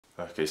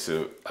Okay,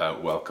 so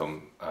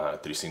welcome to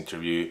this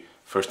interview.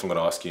 First, I'm going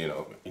to ask you,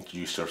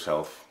 introduce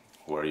yourself.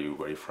 Who are you?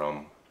 Where are you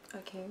from?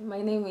 Okay,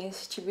 my name is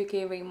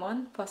Chibuike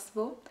Raymond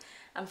Possible.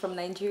 I'm from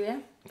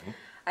Nigeria.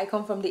 I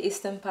come from the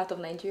eastern part of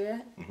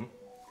Nigeria.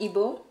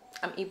 Igbo.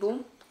 I'm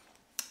Igbo.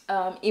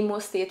 Imo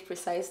State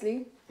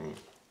precisely.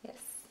 Yes.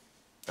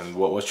 And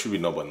what should we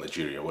know about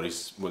Nigeria?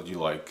 What do you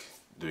like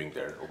doing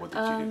there, or what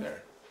did you do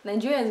there?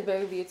 Nigeria is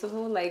very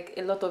beautiful, like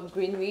a lot of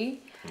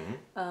greenery.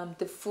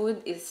 The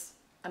food is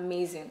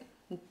amazing.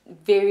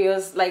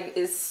 Various, like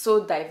it's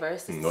so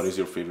diverse. What is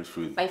your favorite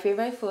food? My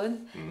favorite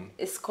food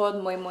is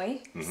called moi moi.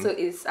 So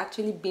it's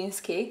actually beans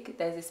cake.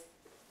 There's this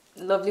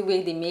lovely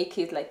way they make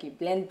it, like you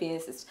blend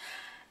beans. It's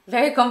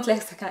very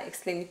complex, I can't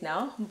explain it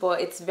now,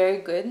 but it's very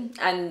good.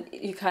 And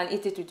you can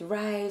eat it with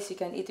rice, you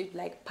can eat it with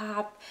like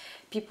pap.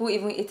 People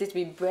even eat it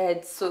with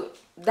bread. So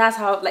that's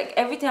how, like,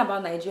 everything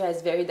about Nigeria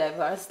is very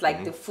diverse.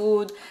 Like the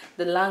food,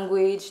 the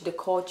language, the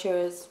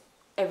cultures,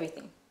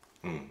 everything.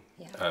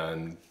 Yeah.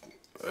 And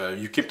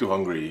you came to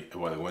Hungary.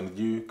 When did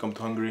you come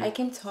to Hungary? I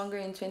came to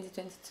Hungary in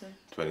 2022.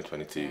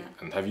 2022. Yeah.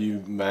 And have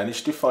you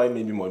managed to find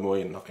maybe moi moi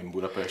in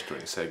Budapest or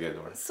in Szeged?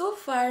 Or? So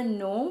far,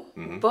 no.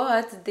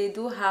 But they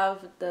do have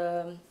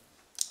the...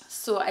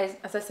 So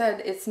as I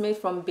said, it's made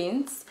from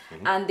beans.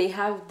 And they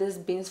have this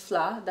beans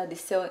flour that they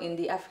sell in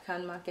the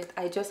African market.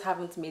 I just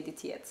haven't made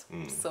it yet.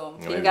 So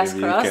fingers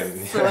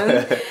crossed.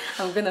 Soon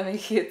I'm going to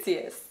make it,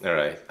 yes. All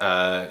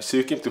right. So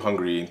you came to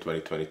Hungary in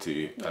 2022.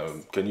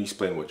 Yes. Can you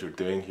explain what you're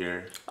doing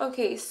here?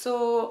 Okay,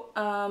 so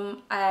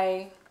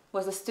I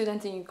was a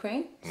student in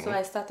Ukraine. So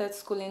I started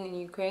schooling in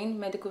Ukraine,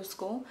 medical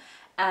school.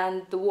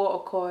 And the war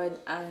occurred,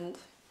 and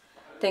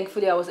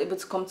thankfully I was able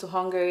to come to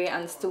Hungary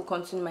and still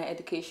continue my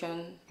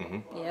education.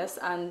 Yes,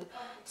 and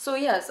so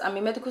yes, I'm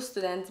a medical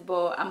student,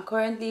 but I'm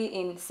currently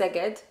in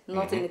Szeged,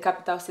 not in the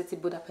capital city,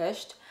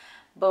 Budapest.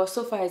 But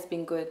so far it's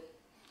been good.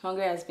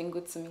 Hungary has been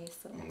good to me,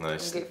 so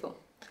nice. I'm grateful.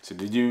 So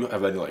did you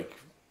have any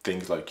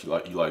things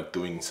you like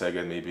doing in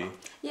Szeged maybe?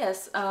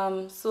 Yes,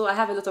 so I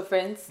have a lot of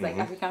friends, like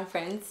African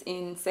friends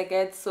in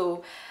Szeged.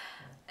 So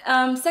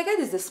Szeged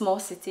is a small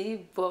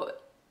city, but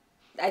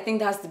I think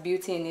that's the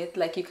beauty in it.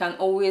 Like you can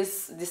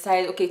always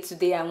decide, okay,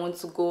 today I want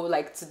to go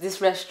like to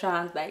this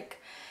restaurant. Like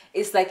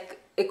it's like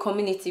a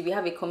community. We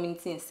have a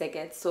community in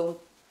Szeged, so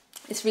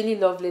it's really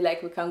lovely.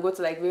 Like we can go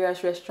to like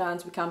various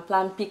restaurants. We can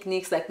plan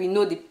picnics. Like we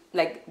know the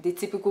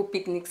typical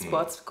picnic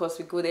spots because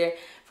we go there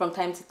from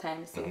time to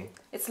time. So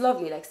it's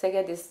lovely. Like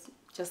Szeged is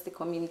just a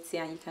community,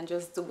 and you can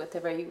just do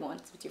whatever you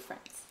want with your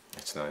friends.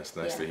 It's nice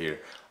to hear.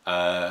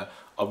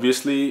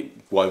 Obviously,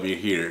 why we're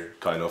here,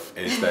 kind of,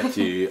 is that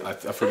you.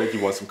 I've heard that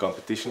you won some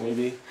competition,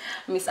 maybe.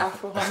 Miss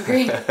Afro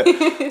Hungary.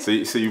 so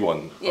you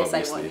won. Yes,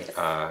 obviously.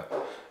 I won.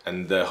 Yes.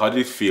 And how did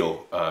it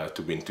feel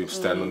to win, to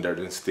stand on there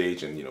on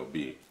stage and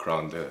be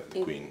crowned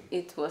the queen?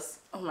 It was,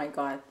 oh my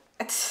God,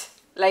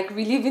 like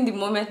reliving the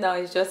moment now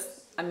is just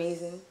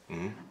amazing.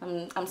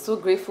 I'm so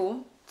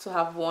grateful to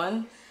have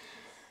won.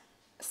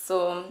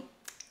 So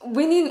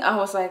winning, I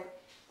was like,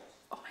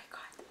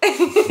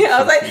 I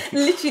was like,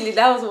 literally,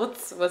 that was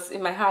what was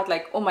in my heart.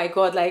 Like, oh my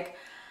God, like,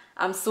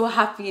 I'm so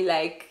happy.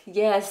 Like,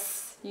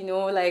 yes,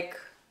 like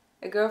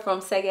a girl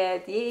from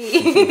Szeged, yay.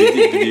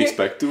 Did you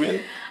expect to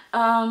win?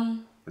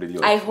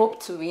 I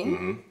hoped to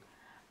win,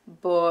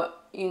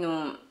 but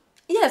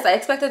yes, I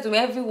expected to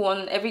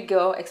win. Every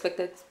girl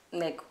expected,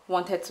 like,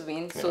 wanted to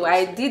win. So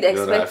I did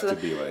expect to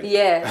be like...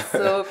 Yeah,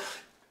 so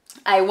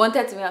I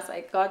wanted to win. I was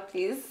like, God,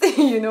 please,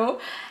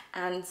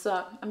 and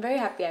so I'm very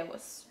happy I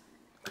was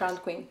crowned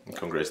queen.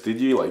 Congrats. Did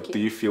you do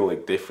you feel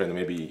like different?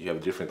 Maybe you have a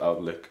different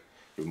outlook.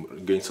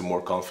 You gain some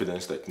more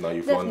confidence that now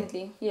you've won.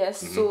 Definitely, yes.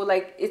 So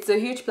like it's a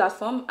huge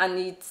platform, and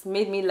it's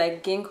made me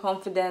like gain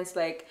confidence.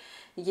 Like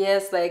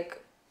yes,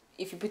 like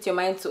if you put your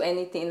mind to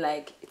anything,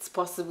 like it's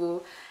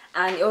possible.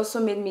 And it also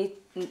made me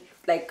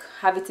like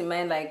have it in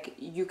mind, like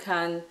you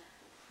can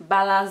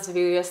balance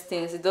various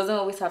things. It doesn't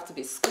always have to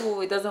be school.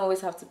 It doesn't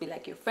always have to be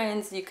like your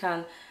friends. You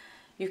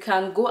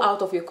can go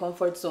out of your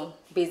comfort zone,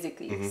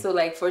 basically. So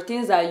like for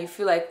things that you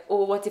feel like,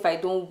 oh, what if I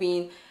don't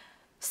win?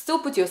 Still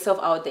put yourself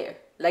out there.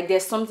 Like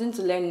there's something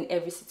to learn in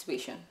every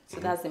situation. So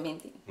that's the main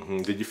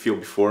thing. Did you feel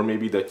before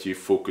maybe that you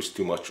focused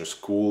too much on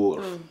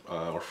school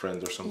or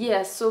friends or something?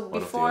 Yeah, so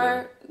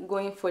before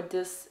going for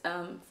this,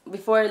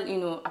 before,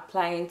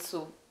 applying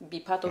to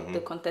be part of the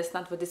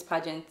contestant for this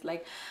pageant,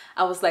 like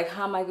I was like,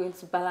 how am I going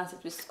to balance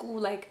it with school?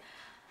 Like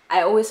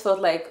I always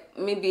felt like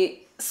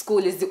maybe school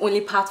is the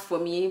only path for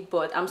me,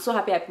 but I'm so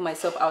happy I put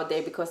myself out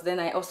there, because then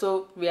I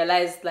also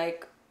realized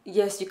like,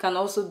 yes, you can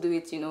also do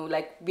it,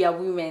 like we are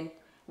women,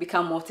 we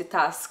can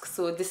multitask.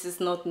 So this is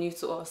not new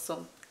to us.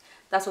 So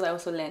that's what I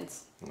also learned.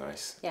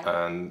 Nice.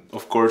 Yeah. And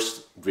of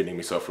course, winning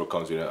Miss Afro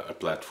comes with a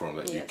platform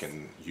that you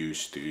can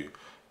use to,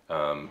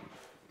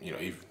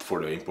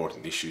 for the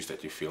important issues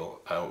that you feel.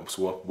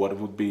 So what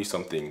would be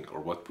something, or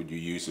what would you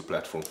use the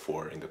platform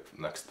for in the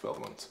next 12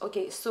 months?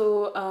 Okay,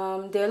 so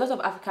there are a lot of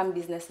African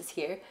businesses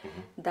here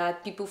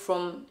that people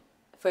from,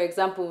 for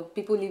example,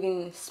 people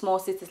living in small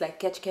cities like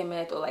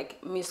Kérlek or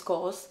like Miss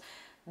Calls,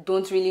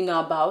 don't really know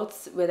about,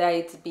 whether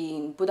it be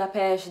in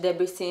Budapest,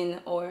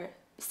 Debrecen, or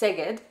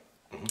Szeged.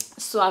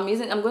 So I'm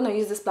going to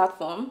use this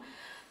platform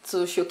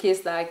to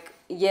showcase, like,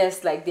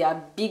 yes, like, there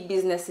are big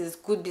businesses,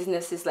 good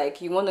businesses.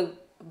 Like, you want to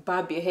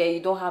barb your hair, you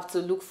don't have to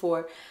look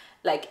for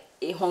like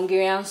a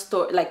Hungarian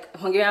store, like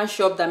Hungarian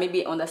shop that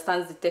maybe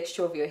understands the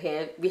texture of your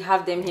hair. We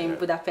have them here in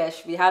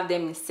Budapest, we have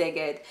them in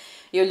Szeged.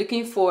 You're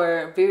looking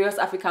for various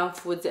African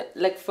foods.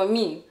 Like, for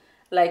me,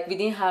 like, we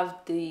didn't have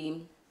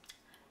the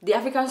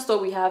African store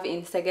we have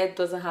in Szeged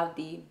doesn't have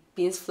the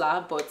beans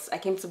flour, but I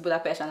came to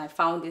Budapest and I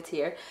found it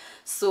here.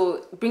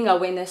 So bring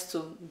awareness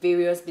to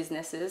various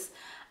businesses,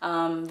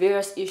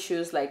 various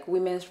issues like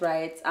women's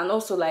rights, and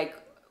also, like,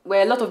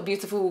 we're a lot of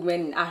beautiful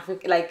women in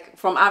Africa, like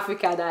from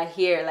Africa, that are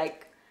here.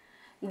 Like,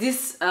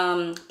 this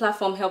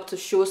platform helped to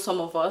show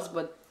some of us,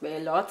 but we're a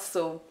lot.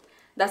 So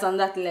that's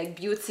another thing, like,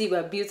 beauty,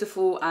 we're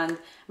beautiful, and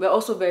we're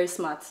also very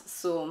smart.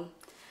 So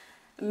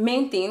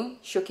main thing,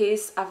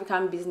 showcase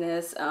African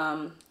business,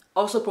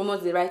 also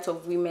promote the rights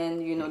of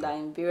women, you know, that are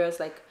in various,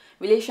 like,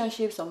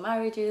 relationships or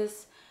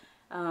marriages.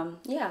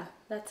 Yeah,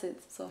 that's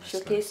it. So that's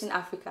showcasing nice.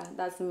 Africa,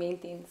 that's the main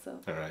thing. So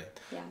all right.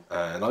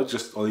 Yeah. And I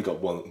just only got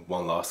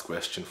one last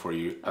question for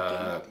you.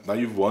 Okay. Now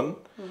you've won.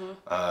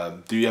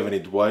 Do you have any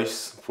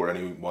advice for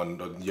anyone,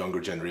 the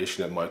younger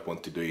generation, that might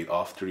want to do it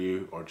after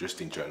you, or just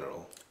in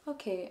general?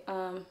 Okay.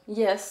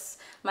 Yes,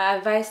 my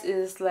advice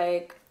is,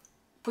 like,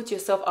 put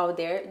yourself out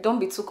there. Don't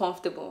be too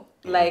comfortable.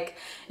 Like,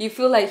 you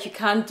feel like you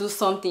can't do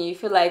something. You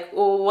feel like,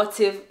 oh, what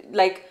if?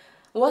 Like,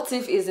 what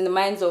if is in the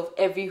minds of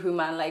every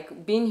human.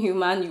 Like, being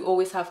human, you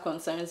always have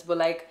concerns, but,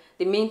 like,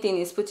 the main thing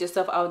is put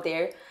yourself out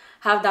there,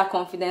 have that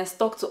confidence,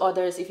 talk to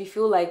others. If you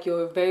feel like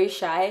you're very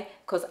shy,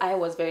 because I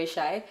was very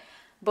shy,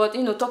 but,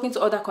 you know, talking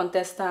to other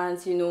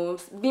contestants, you know,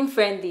 being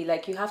friendly.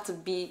 Like, you have to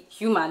be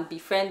human, be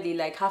friendly,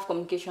 like, have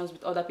communications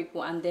with other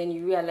people, and then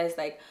you realize,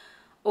 like,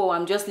 oh,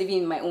 I'm just living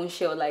in my own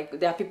shell. Like,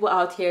 there are people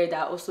out here that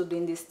are also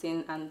doing this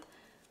thing, and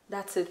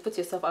that's it. Put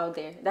yourself out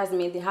there. That's the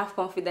main thing. Have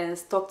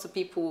confidence, talk to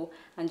people,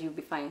 and you'll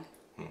be fine.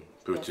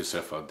 Put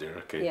yourself out there.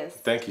 Okay. Yes.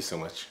 Thank you so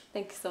much.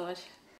 Thank you so much.